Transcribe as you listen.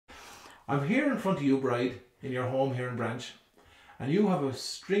I'm here in front of you, bride, in your home here in Branch, and you have a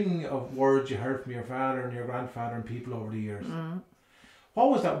string of words you heard from your father and your grandfather and people over the years. What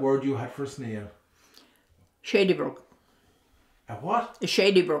was that word you had for a snail? Shady brook. A what? A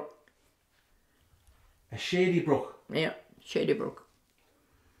shady brook. A shady brook. Yeah, shady brook.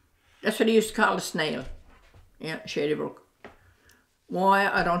 That's what he used to call the snail. Yeah, shady brook. Why,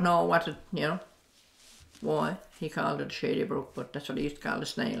 I don't know what it, you know, why he called it shady brook, but that's what he used to call the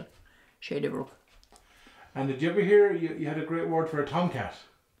snail. Shady brook. And did you ever hear you had a great word for a tomcat?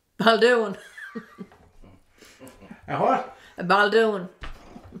 Bolldoon. A what? A bolldoon.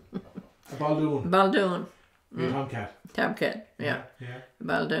 A bolldoon. Bolldoon. A tomcat. Tomcat, yeah. Yeah. A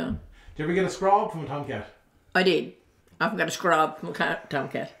bolldoon. Did you ever get a scrab from a tomcat? I did. I've got a scrub from a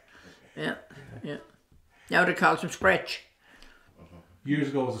tomcat. Yeah, yeah. Now they call them scratch. Years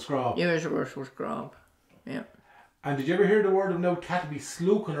ago it was a scrab. Years ago it was scrub. Yeah. And did you ever hear the word of no cat be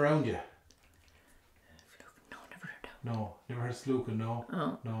slooking around you? No, never heard that. No, never heard slooking, no.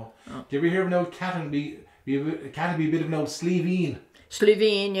 Oh. No. Oh. Did you ever hear of no cat and be a cat be a bit of no sleeveen?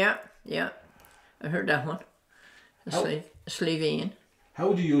 Sleeveen, yeah, yeah. I heard that one. How- Sleeveen. How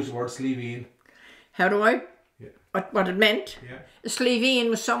would you use the word sleeveen? How do I? Yeah. What it meant? Yeah. A sleeveen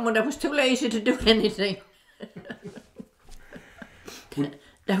was someone that was too lazy to do anything.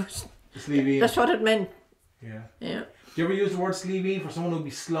 Sleeveen. That's what it meant. Yeah. Yeah. Do you ever use the word sleeveen for someone who'd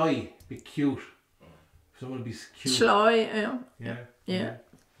be sly, be cute? Someone who'd be cute. Sly, yeah. Yeah.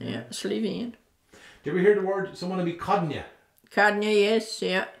 Yeah. Sleeveen. Do you ever hear the word someone who'd be codding you? Carding you, yes,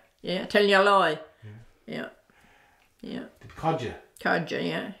 yeah. Yeah. Telling you a lie. Yeah. Yeah. Did cod you? Card you,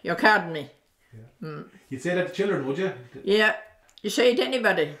 yeah. You're carding me. You'd say that to children, would you? Yeah. You say it to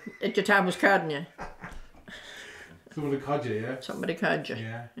anybody that your time was carding you. Someone would cod you, yeah? Somebody card you.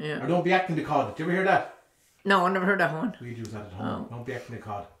 Yeah. Yeah. Or don't be acting the cod. Do you ever hear that? No, I never heard that one. We'd use that at home. Don't be acting the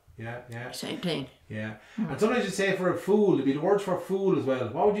cod. Yeah. Same thing. Yeah. And sometimes you say for a fool, there'd be the words for a fool as well.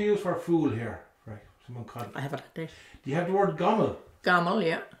 What would you use for a fool here? Right. Someone cod. I haven't had this. Do you have the word gommel? Gammel,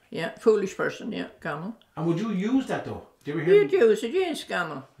 yeah. Yeah. Foolish person, yeah. Gammel. And would you use that though? Do you ever hear? You'd use it, yes,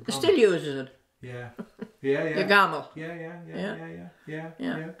 gammel. It still uses it. Yeah. Your gammel. Yeah.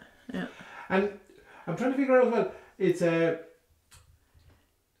 Yeah. And I'm trying to figure out as well, it's a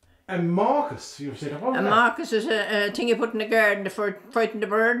marcus, you said. A marcus is a thing you put in the garden for fighting the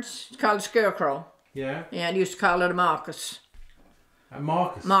birds. It's called a scarecrow. Yeah. Yeah, they used to call it a marcus. A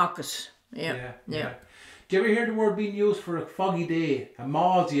marcus. Marcus. Yeah. Do you ever hear the word being used for a foggy day? A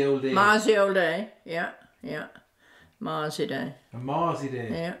mawsy old day. Mawsy old day. Yeah. Mawsy day. A mawsy day.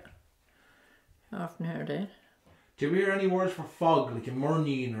 Yeah. Often heard it. Do you ever hear any words for fog, like a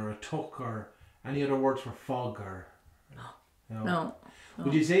murneen or a tuck or any other words for fog or? No.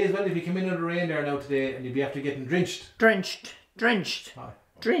 Would you say as well if you came in under the rain there now today and you'd be after getting drenched? Drenched. Oh.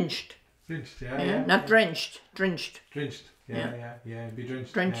 Drenched. Drenched, Not drenched. Drenched. Drenched. Yeah. You'd be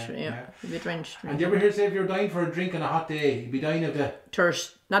drenched. Drenched, yeah. You'd be drenched. And do you ever hear say if you're dying for a drink on a hot day, you'd be dying of the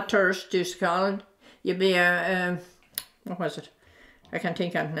Thirst. Not thirst, used to call it. You'd be what was it? I can't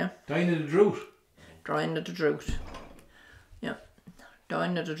think of it now. dying of the drought. Dying of the drought. Yeah.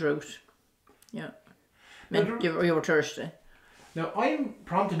 Dying of the drought. Yeah. Meant you were thirsty. Now I'm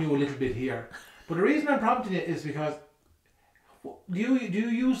prompting you a little bit here, but the reason I'm prompting you is because do you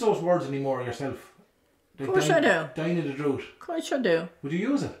use those words anymore yourself? Like Of course I do. Dying of the drought. Of course I do. Would you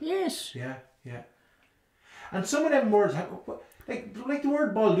use it? Yes. Yeah. And some of them words, like the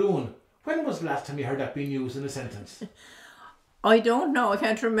word bolldoon. When was the last time you heard that being used in a sentence? I don't know. I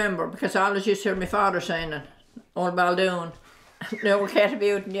can't remember because I always used to hear my father saying it. Old bolldoon. No, we can't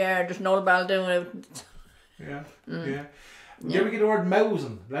be out in the yard. There's an old bolldoon out. Yeah. Do you ever get the word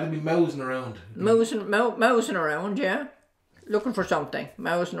mousing? That'd be mousing around. Mousing around, yeah. Looking for something.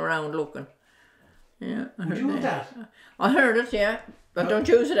 Mousing around looking. Yeah. Would you use that? I heard it, yeah. But don't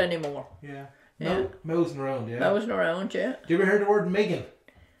use it anymore. Yeah. Yeah. Mousing around, yeah. Mousing around, yeah. Do you ever hear the word Megan?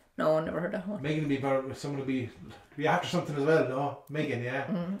 No, I never heard that one. Megan would be about someone to be after something as well, no? Megan, yeah.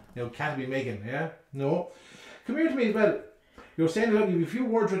 Can't be Megan, yeah? No. Come here to me as well. You were saying, look, you have a few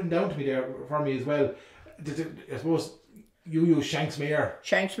words written down to me there for me as well. I suppose you use Shanksmere.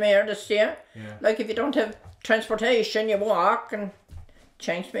 Shanksmere, this year. Yeah. Like if you don't have transportation, you walk and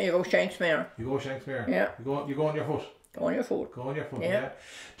Shanksmere, you go Shanksmere. You go Shanksmere. Yeah. You go on your foot. Go on your foot. Go on your foot, Yeah.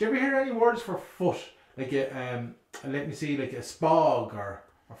 Do you ever hear any words for foot? Like a, let me see, like a spog or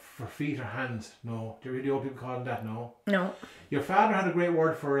for feet or hands? No. Do you ever hear the old people calling that? No. No. Your father had a great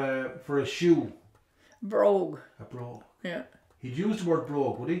word for a shoe. Brogue. A brogue. Yeah. He'd use the word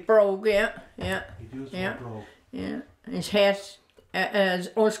brogue, would he? Brogue, yeah. He'd use the word brogue. Yeah. His hat,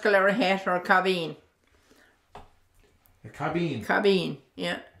 old scholar hat or a cabine. A cabine. Cabine,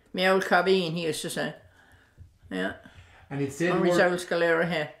 yeah. Me old cabin, he used to say. Yeah. And he'd say the Or his word, old scalera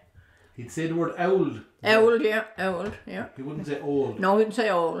here. he'd say the word owl. Owl, yeah, owl, yeah. He wouldn't say old. No, he didn't say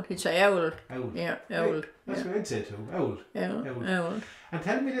owl, he'd say owl. Owl. Yeah, owl. That's what I'd say too. Owl. Owl. And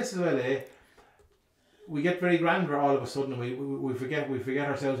tell me this as well, eh? We get very grander all of a sudden, and we forget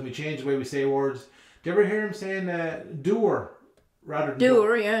ourselves, and we change the way we say words. Do you ever hear him saying doer rather than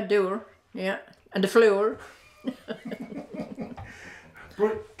Doer, yeah, doer, yeah. And the floor.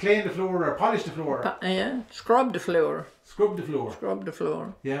 Clean the floor or polish the floor. Yeah, scrub the floor. Scrub the floor. Scrub the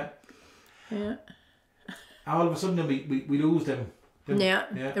floor. Yeah. Yeah. All of a sudden we lose them. Yeah,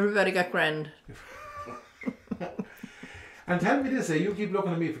 everybody got grand. And tell me this, you keep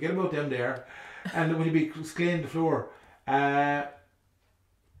looking at me, forget about them there. And when you be cleaning the floor,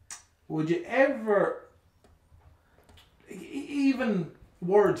 would you ever, even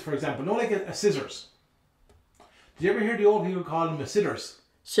words for example, no, like a scissors. Did you ever hear the old people call them a sitters?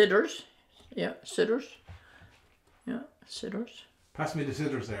 Sitters, yeah, sitters. Yeah, sitters. Pass me the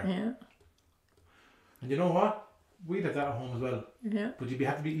scissors there. Yeah. And you know what? We'd have that at home as well. Yeah. But you'd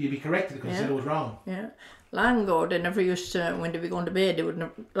be corrected because you said it was wrong. Yeah. Long ago, they never used to, when they be going to bed, they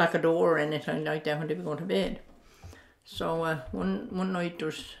wouldn't lock a door or anything like that when they be going to bed. So one night there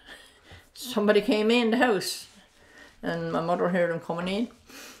was, somebody came in the house and my mother heard him coming in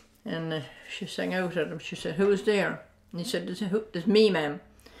and she sang out at him. She said, "Who's there?" And he said, "There's me, ma'am."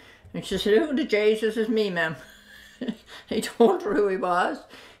 And she said, "Who the Jesus is me, ma'am?" He told her who he was.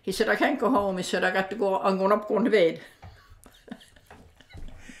 He said, "I can't go home." He said, "I got to go, I'm going to bed."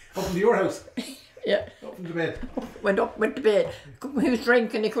 Up into your house? Yeah. Up into bed? Went to bed. He was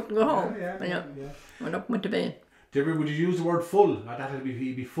drinking, he couldn't go home. Yeah. Went up, went to bed. Would you use the word full? Or that'd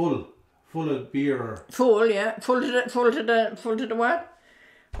be full. Full of beer or... Full, yeah. Full to the what?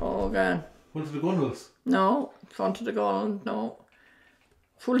 Oh, God. Full to the gunnels? No. Full to the gun, no.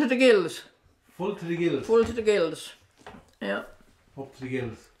 Full to the gills. Full to the gills? Full to the gills. Yeah. Up to the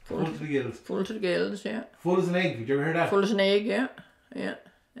gills. Full to the gills. Full to the gills, yeah. Full as an egg, did you ever hear that? Full as an egg, yeah. Yeah.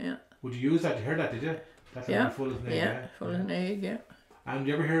 Would you use that? You heard that, did you? That's full as an egg, yeah. Full as an egg, yeah. And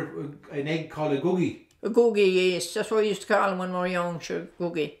you ever hear an egg called a googie? A googie, yes. That's what we used to call them when we were young, sure,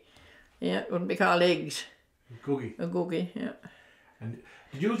 googie. Yeah, it wouldn't be called eggs. A googie? A googie, yeah. And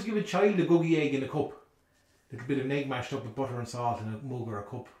did you used to give a child a googie egg in a cup? A little bit of an egg mashed up with butter and salt in a mug or a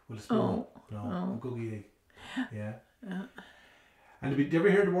cup with a spoon? Oh. No, a googie egg. Yeah. And did you ever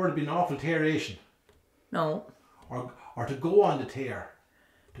hear the word be an awful tearation? No. Or to go on the tear.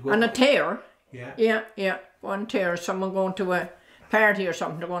 On a tear? Yeah. Yeah. One tear, someone going to a party or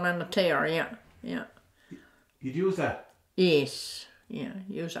something, they're going on a tear, yeah. You'd use that? Yes, yeah,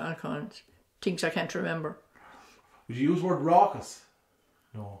 use all kinds. Things I can't remember. Would you use the word raucous?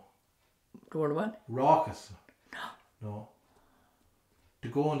 No. The word what? Raucous? No. To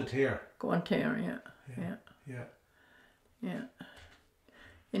go on the tear? Go on tear, yeah.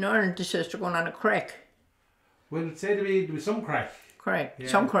 In Ireland it says they're going on a crack. Well, it'd say there was some crack. Crack, yeah.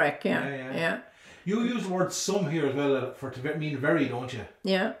 some crack, yeah. You use the word some here as well for to mean very, don't you?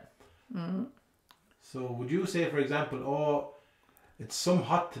 Yeah. So would you say, for example, oh, it's some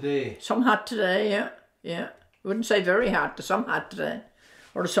hot today? Some hot today, yeah. Wouldn't say very hot, there's some hot today.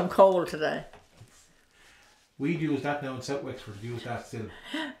 Or there's some cold today. We'd use that now in South Wexford, use that still.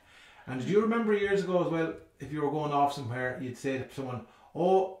 And did you remember years ago as well, if you were going off somewhere, you'd say to someone,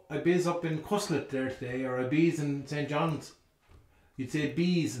 "Oh, I bees up in Cuslet there today," or "I bees in St. John's." You'd say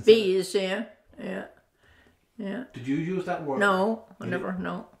bees. Bees, yeah. Did you use that word? No, I never,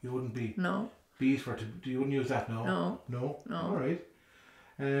 no. You wouldn't be? No. Bees for, you wouldn't use that, no? No. Alright.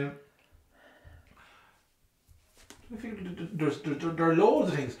 I think there are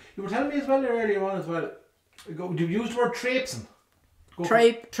loads of things. You were telling me as well there earlier on as well. You used the word traipsing.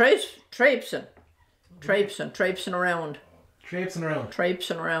 Traipsing around.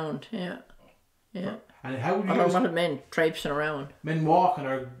 Traipsing around, yeah. And how would you I don't know what it meant, traipsing around. Men walking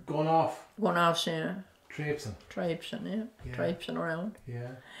or going off? Going off, yeah. Traipsing, yeah. Traipsing around.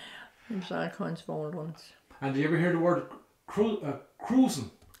 Yeah. There's all kinds of old ones. And do you ever hear the word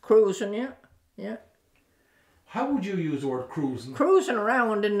cruising? Cruising, yeah. How would you use the word cruising? Cruising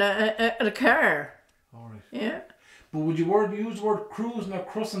around in a car. Alright. Yeah. But would you use the word cruising or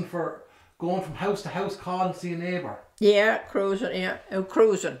cruising for going from house to house, calling to see a neighbour? Yeah, cruising, yeah. Out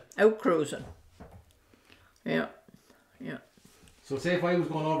cruising. Yeah. So say if I was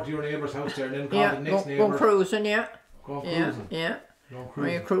going over to your neighbour's house there and then called the next neighbour. Go cruising, yeah. Go cruising? Yeah. Or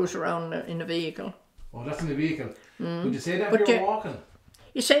you cruise around in a vehicle. Oh, that's in the vehicle. Would you say that if you're walking?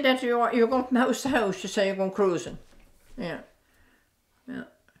 You say that you're going from house to house, you say you're going cruising. Yeah.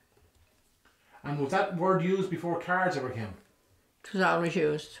 And was that word used before cars ever came? It was always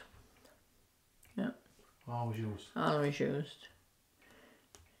used. Yeah. Always used. Always used.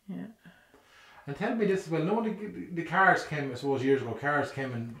 Yeah. And tell me this, well, no, the cars came, I suppose, years ago, cars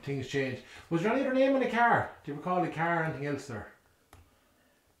came and things changed. Was there any other name on the car? Do you recall the car or anything else there?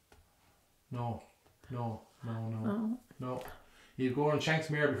 No. You'd go on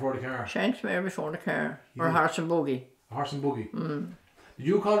Shanksmere before the car. Shanksmere before the car. Or a horse and buggy. A horse and buggy. Did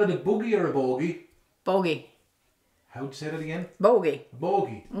you call it a buggy or a bogie? Bogie. How'd you say that again? Bogie. A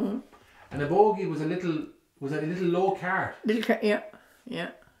bogie. And a bogie was a little low car. Little car, yeah. Yeah.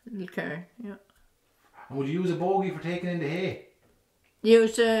 Little car, yeah. And would you use a bogie for taking in the hay?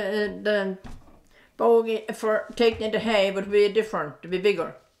 Use the bogie for taking in the hay, but it'd be different, it'd be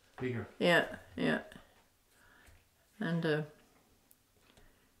bigger. Bigger. Yeah, yeah. And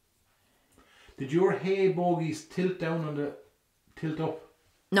did your hay bogies tilt down on the tilt up?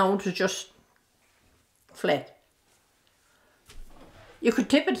 no, it was just flat. You could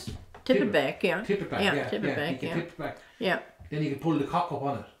tip it back, yeah. Tip it back, yeah. Tip it back, you can tip it back. Yeah. Then you can pull the cock up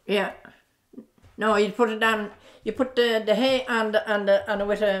on it. Yeah. No, you'd put it down. You put the hay on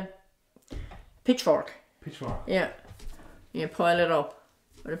with a pitchfork. Pitchfork. Yeah. You pile it up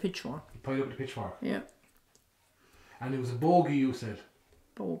with a pitchfork. You pile it up with a pitchfork. Yeah. And it was a bogie, you said.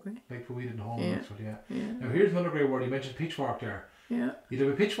 Bogie. Like what we did in home, Yeah. Wexford, yeah. Yeah. Now here's another great word. You mentioned pitchfork there. Yeah. You'd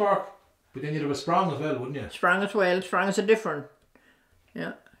have a pitchfork, but then you'd have a sprong as well, wouldn't you? Sprang as well. Sprang is a different.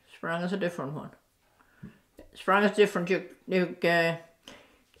 Yeah. Sprang is a different one. Sprang is different. You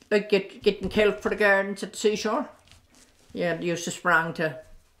like getting kelp for the gardens at the seashore. Yeah, you used to sprang to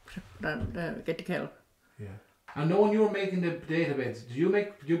get the kelp. Yeah. And now when you were making the potato beds, did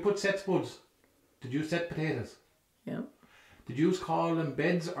you put set spuds? Did you set potatoes? Yeah. Did you call them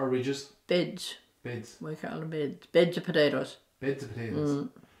beds or ridges? Beds. Beds. We call them beds. Beds of potatoes. Beds of potatoes.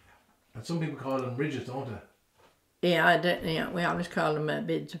 And some people call them ridges, don't they? Yeah, we always call them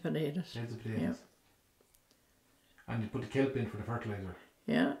beds of potatoes. Beds of potatoes. Yeah. And you put the kelp in for the fertiliser.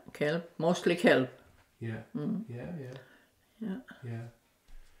 Yeah, kelp. Mostly kelp. Yeah. Yeah.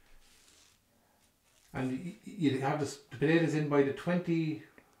 And you'd have the potatoes in by the 20th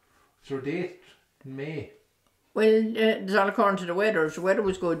date in May. Well, it's all according to the weather. If the weather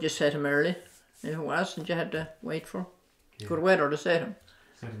was good, you set them early. If it wasn't, you had to wait for good weather to set them.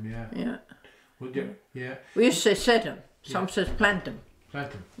 Set them, yeah. Yeah. Would you? Yeah. We used to say set them. Some says plant them.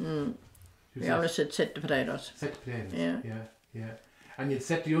 Plant them. We always said set the potatoes. Set the potatoes. Yeah. Yeah. And you'd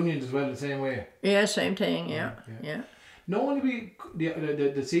set the onions as well the same way. Yeah, same thing. Yeah. No, only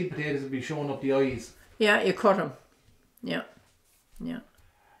the seed potatoes would be showing up the eyes. Yeah, you cut them. Yeah.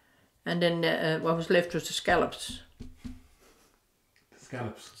 And then what was left was the scallops. The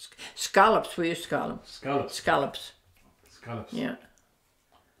scallops. Scallops, we used to call them. Scallops. Scallops. Yeah.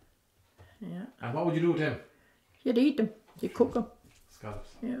 And what would you do with them? You'd eat them. You cook them.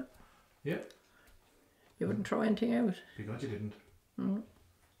 Scallops. Yeah. Yeah. You wouldn't throw anything out. Because you didn't.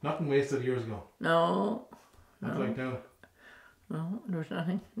 Nothing wasted years ago. No. Not like now. No, there was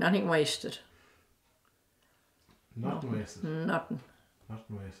nothing wasted. Nothing wasted. Nothing.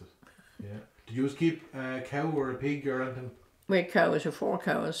 Nothing wasted. Yeah. Did you just keep a cow or a pig or anything? We had cows, or 4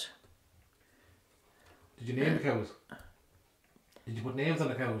 cows. Did you name the cows? Did you put names on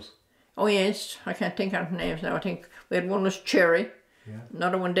the cows? Oh yes, I can't think of the names now. I think we had one was Cherry,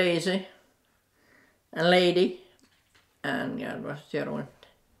 another one Daisy, a Lady, and what's the other one?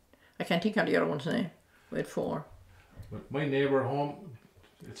 I can't think of the other one's name. We had 4. Well, my neighbour at home,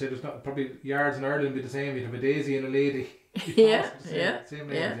 I'd say there's not probably yards in Ireland would be the same. You'd have a Daisy and a Lady. Same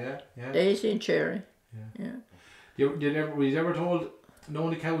names, yeah. Daisy and Cherry. Yeah. Were you ever told,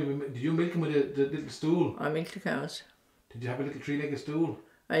 knowing the cow, did you milk them with the little stool? I milked the cows. Did you have a little 3-legged stool?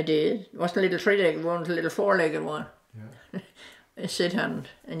 I did. It wasn't a little 3-legged one, it was a little 4-legged one. Yeah. A sit hand.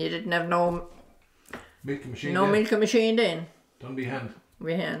 And you didn't have no milking machine. No milking machine then. Done by hand.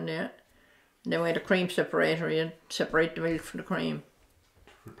 By hand, yeah. And then we had a cream separator. You'd separate the milk from the cream.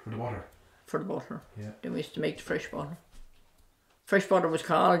 For the butter. For the butter. Yeah. Then we used to make the fresh butter. Fresh butter was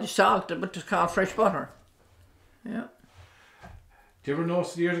called, you salted, but it was called fresh butter. Yeah. Do you ever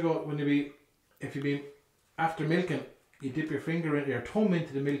notice years ago when if you'd been after milking, you dip your finger in your thumb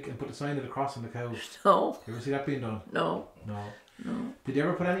into the milk and put the sign of the cross on the cows? No. You ever see that being done? No. Did you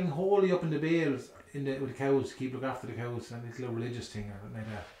ever put anything holy up in the bales with the cows to keep look after the cows and this little religious thing or something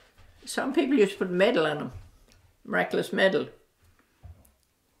like that? Some people used to put medal on them. Miraculous medal.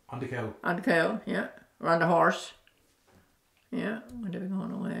 On the cow? On the cow, yeah. Or on the horse. Yeah, when they were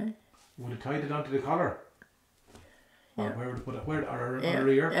going away. Would it tied it onto the collar? Yeah. Or where would it put it? Where, or on the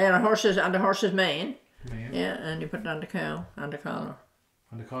rear? Yeah, on the horse's mane. Yeah, and you put it on the cow, on the collar.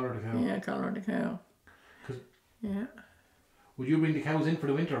 On the collar of the cow? Yeah, collar of the cow. Yeah. Would you bring the cows in for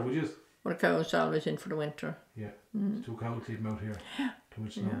the winter, would you? Well, the cow's always in for the winter. Yeah. It's too cold to leave them out here. Too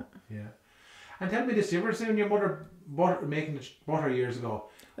much snow. Yeah. And tell me this, you ever seen your mother making the butter years ago?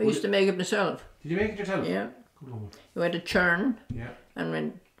 I used to make it myself. Did you make it yourself? Yeah. Good woman. You had to churn. Yeah. And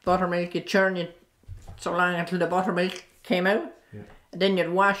when buttermilk, you churn it so long until the buttermilk came out. Yeah. And then you'd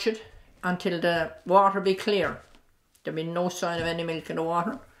wash it until the water be clear. There'd be no sign of any milk in the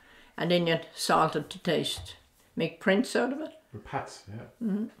water. And then you'd salt it to taste. Make prints out of it. Or pats, yeah.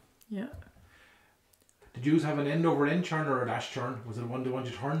 Yeah. Did you have an end over end churn or a dash churn? Was it the one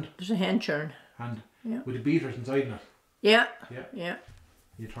you turned? There's a hand churn. And Yeah. with the beaters inside in it? Yeah. Yeah. Yeah.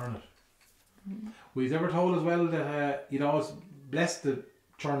 You turn it. Were you ever told as well that you'd always bless the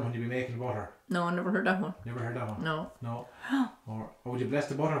churn when you'd be making butter? No, I never heard that one. Never heard that one? No. No. Or would you bless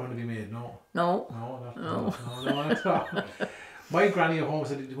the butter when it be made? No. No. No, that's not. My granny at home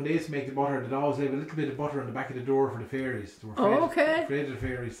said when they used to make the butter, they'd always leave a little bit of butter on the back of the door for the fairies. They were afraid, okay. afraid of the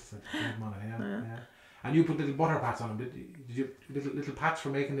fairies. Yeah. And you put little butter pats on them. Did you little pats for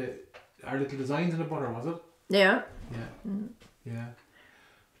making little designs in the butter, was it? Yeah. Yeah. Yeah.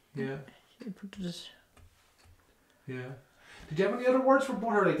 Yeah. You put this. Yeah. Did you have any other words for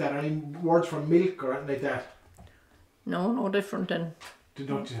butter like that? Any words for milk or anything like that? No different than.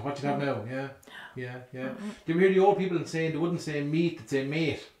 What you have now? Yeah. Yeah. Do you ever hear the old people saying they wouldn't say meat, they'd say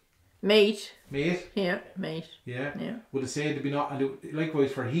mate? Mate. Mate? Yeah, mate. Yeah. Yeah. Would they say they'd be not, and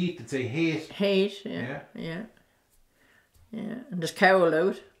likewise for heat, they'd say hate? Hate, yeah. And there's cowl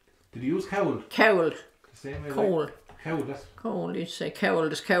out. Did you use cowl? Cowl. The same way. Cowl. Cowl, that's. Cowl, you'd say cowl,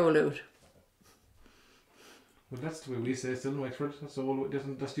 there's cowl out. Well, that's the way we say it still in Wexford. That's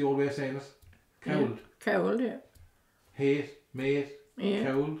the old way of saying it. Cowl. Yeah. Cowl, yeah. Hate, mate, Yeah.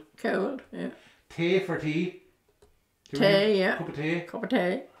 cowl. Cowl, yeah. Tea for tea. Tea, yeah. Cup of tea. Cup of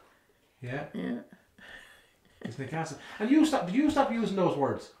tea. Yeah. Yeah. It's Newcastle. And did you stop using those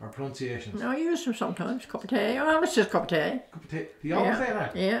words or pronunciations? No, I use them sometimes. Cup of tea. Oh, this is cup of tea. Cup of tea. Do you always Yeah. say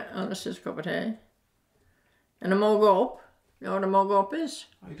that? Yeah, oh, this is cup of tea. And a mug up. You know what a mug up is?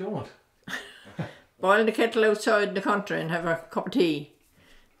 I don't. Boil the kettle outside in the country and have a cup of tea.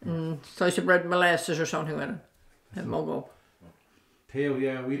 And slice of bread and molasses or something with it. Have mug up. Tea,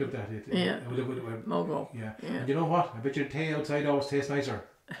 yeah, we'd have that. Yeah. With Mug up. yeah. Yeah. And you know what? I bet your tea outside always tastes nicer.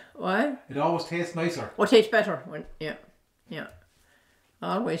 Why? It always tastes nicer. Oh, it tastes better. When, yeah.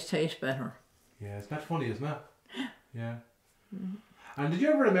 Always tastes better. Yeah, it's not funny, isn't it? Yeah. And did you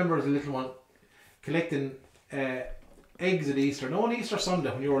ever remember as a little one collecting eggs at Easter? No, on Easter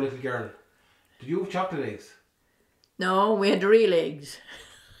Sunday when you were a little girl. Did you have chocolate eggs? No, we had real eggs.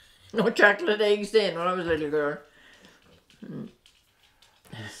 No chocolate eggs then when I was a little girl.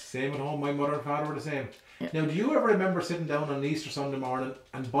 Same at home, my mother and father were the same. Yeah. Now, do you ever remember sitting down on Easter Sunday morning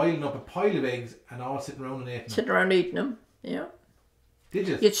and boiling up a pile of eggs and all sitting around and eating them? Sitting around eating them, yeah. Did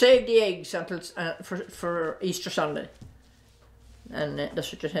you? You'd save the eggs until for Easter Sunday. And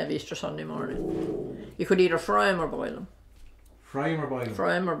that's what you'd have Easter Sunday morning. You could either fry them or boil them. Fry them or boil them?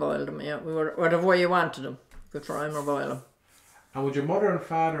 Fry them or boil them, yeah. Whatever way you wanted them. You could fry them or boil them. And would your mother and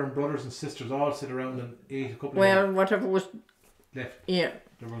father and brothers and sisters all sit around and eat a couple of Well, eggs whatever was left? Yeah.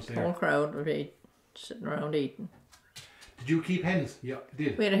 There was The whole there. crowd would be sitting around eating. Did you keep hens? Yeah, you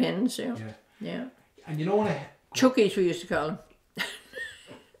did. We had hens, yeah. Yeah. And you know when Chuckies we used to call them.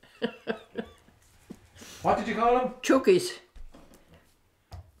 what did you call them? Chuckies.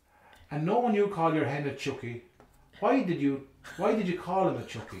 And no one you call your hen a Chucky. Why did you call him a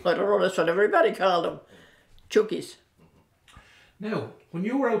Chucky? I don't know, that's what everybody called them. Chuckies. Now, when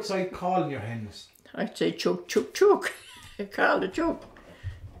you were outside calling your hens, I'd say chuck, chuck, chuck. I called it chuck.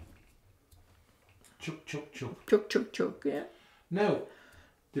 chuck, chuck, chuck. Chuck, chuck, chuck, yeah. Now,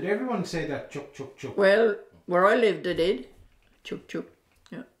 did everyone say that chuck, chuck, chuck? Well, where I lived they did. Chuck, chuck,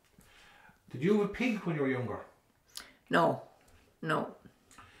 yeah. Did you have a pig when you were younger? No.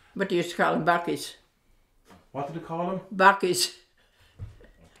 But they used to call them backies. What did they call them? Backies.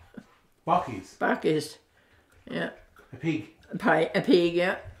 Bockies. Backies. Yeah. A pig. A pig,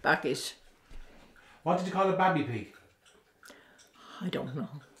 yeah. Backies. What did you call a babby pig? I don't know.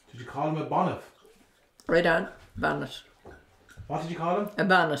 Did you call him a bonnet? Right on. Bonnet. What did you call him? A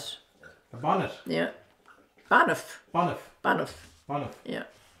bonnet. A bonnet. Yeah. Bonnet. Bonnet. Bonnet. Bonnet. Yeah.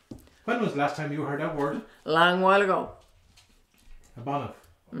 When was the last time you heard that word? A long while ago. A bonnet.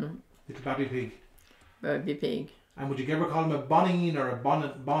 Little babby pig. Baby pig. And would you ever call him a bonine or a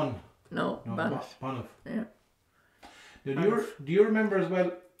bonnet bon? No, bonnet. Bonnet. Yeah. Now, do you remember as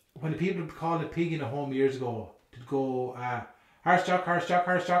well when the people called a pig in a home years ago to go harstock, harstock,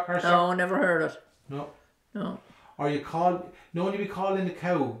 harstock, harstock? No, never heard it. No. Or when you be calling the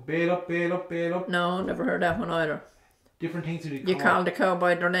cow, bail up, bail up, bail up. No, never heard that one either. different things that You call the cow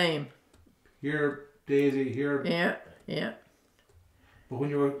by their name. Here, Daisy, here. Yeah, yeah. But when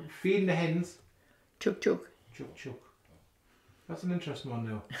you were feeding the hens, Chuk chuk. chuk chuk. That's an interesting one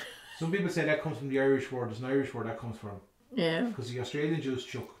now. Some people say that comes from the Irish word. There's an Irish word that comes from. Yeah. Because the Australians use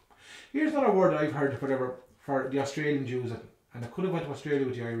chuk. Here's another word that I've heard, whatever, for the Australians use it. And I could have went to Australia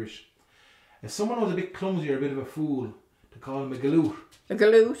with the Irish. If someone was a bit clumsy or a bit of a fool, to call him a galoot. A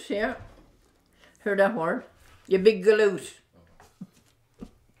galoot, yeah. Heard that word? You big galoot.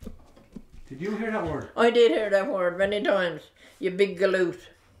 Did you hear that word? I did hear that word many times. You big galoot.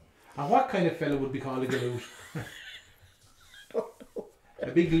 And what kind of fella would be called a galoot? A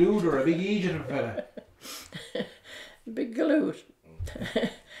big galoot or a big Egyptian fella? Big galoot.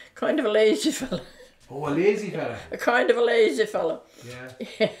 Kind of a lazy fella. Oh, a lazy fella. A kind of a lazy fella. Yeah.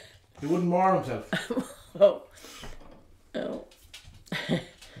 Yeah. He wouldn't warm himself. Oh. Oh.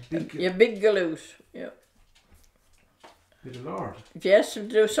 You big galoot. Yeah. Good Lord. If you asked him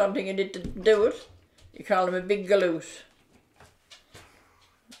to do something and he didn't do it, you call him a big galoot.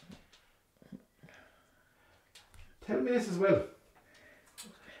 Tell me this as well.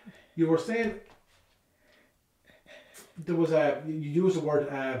 You were saying there was you used the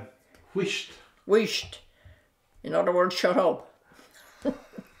word whished. Wished. In other words, shut up.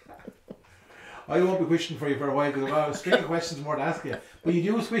 I won't be wishing for you for a while because I've got a string of questions more to ask you. But you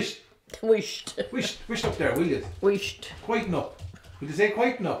use wished. Wished. Wished up there, will you? Wished. Quieten up. Would you say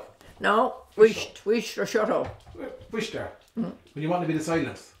quieten up? No, wished. Wished or shut up. Wished there. When you want to be the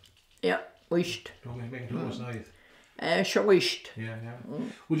silence. Yeah, wished. Don't make too much noise. Sure wished. Yeah, yeah.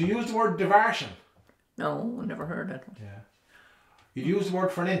 Would you use the word diversion? No, I never heard that one. Yeah. You'd use the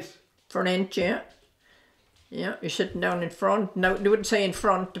word fernint. Fernint, yeah. Yeah, you're sitting down in front. No, they wouldn't say in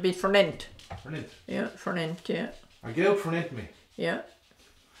front, to be fernint. Fernint. Yeah, fernint, yeah. Or get out fernint me. Yeah.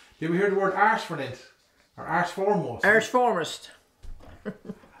 Did we hear the word arse fernint? Or arse foremost? Arse foremost.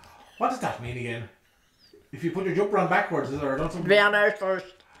 What does that mean again? If you put your jumper on backwards, is there or done something? Be on arse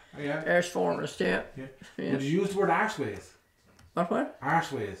first. Oh, yeah. Arse foremost, yeah. Yeah. Yeah. Would you use the word arseways? What?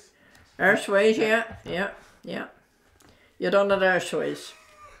 Arseways. Arseways, yeah, yeah, yeah. You done it arseways.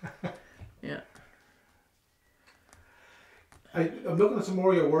 Yeah. I'm looking at some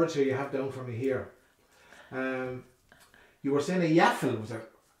more of your words here you have down for me here. You were saying a yaffle, was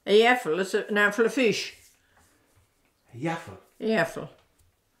it? A yaffle is an armful of fish. A yaffle. A yaffle.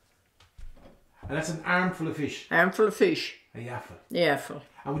 And that's an armful of fish. Armful of fish. A yaffle. A yaffle.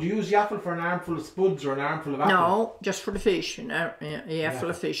 And would you use yaffle for an armful of spuds or an armful of apples? No, just for the fish. A yaffle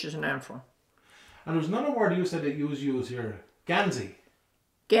of fish is an armful. And there was another word you said that you use here. Gansey.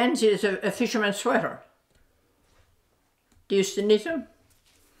 Gansey is a fisherman's sweater. They used to knit them.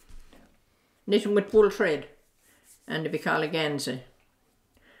 Knit them with wool thread. And they be called a gansey.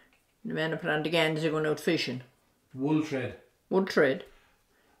 The men put on the gansey going out fishing. Wool thread. Wool thread.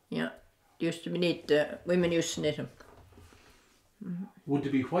 Yeah. They used to be knit. Women used to knit them. Mm-hmm. Would they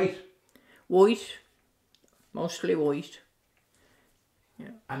be white? White. Mostly white. Yeah.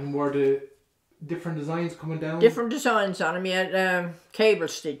 And were the different designs coming down? Different designs on them. You had cable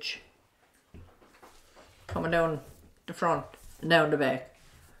stitch. Coming down the front and down the back.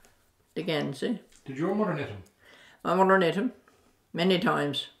 The gansey. Did your mother knit them? My mother knit them. Many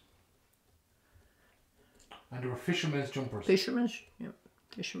times. And they were fishermen's jumpers? Fisherman's, yeah.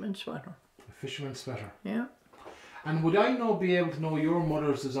 Fisherman's sweater. A fisherman's sweater? Yeah. And would I be able to know your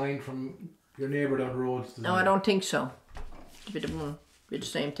mother's design from your neighbour down the road's design? No, I don't think so. It'd be the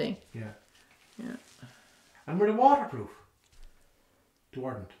same thing. Yeah. Yeah. And were they waterproof? They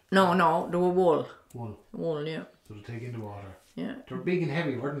weren't? No, they were wool. Wool. Wool, yeah. So they take in the water. Yeah. They were big and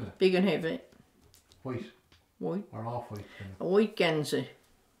heavy, weren't they? Big and heavy. White. White. Or off-white. A white gansey.